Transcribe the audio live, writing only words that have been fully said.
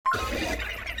There's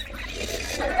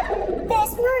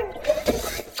one.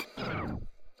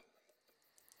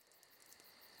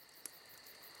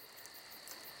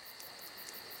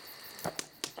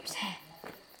 Who's there?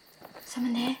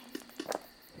 Someone there?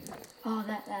 Oh,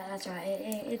 that's right.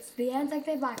 It's the Anzac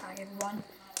Day Bike Hike, everyone.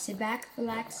 Sit back,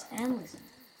 relax, and listen.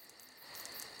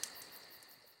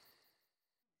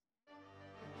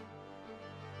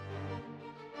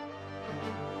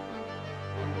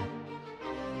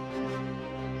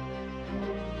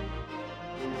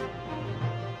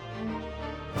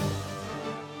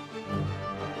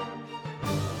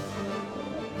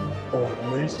 For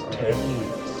at least 10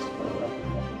 years,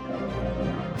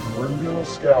 Merimbula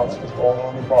Scouts has gone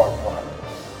on a bike hike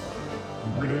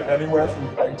and ridden anywhere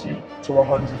from 80 to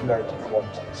 180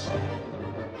 kilometers.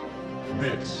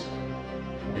 This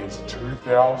is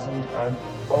 2011.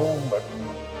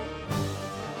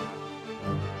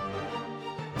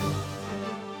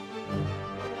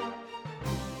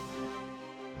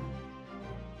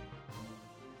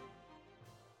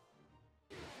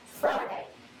 Friday,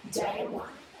 day one.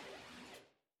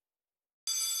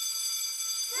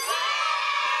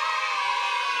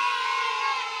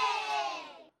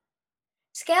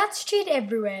 Scouts cheered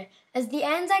everywhere as the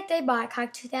Anzac Day Bike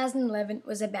Hike 2011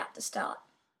 was about to start.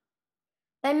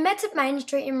 They met at Main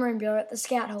Street in Merimbula at the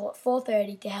Scout Hall at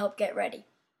 4:30 to help get ready.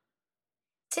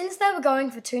 Since they were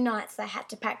going for 2 nights, they had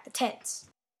to pack the tents.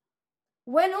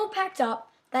 When all packed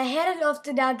up, they headed off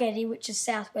to Dalgety, which is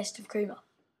southwest of Cooma.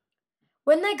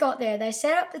 When they got there, they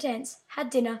set up the tents, had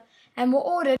dinner, and were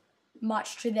ordered,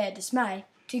 much to their dismay,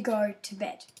 to go to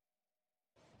bed.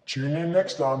 Tune in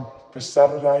next time for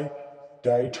Saturday,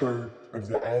 day 2 of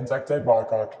the Anzac Day Bike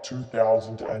Hike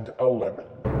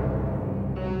 2011.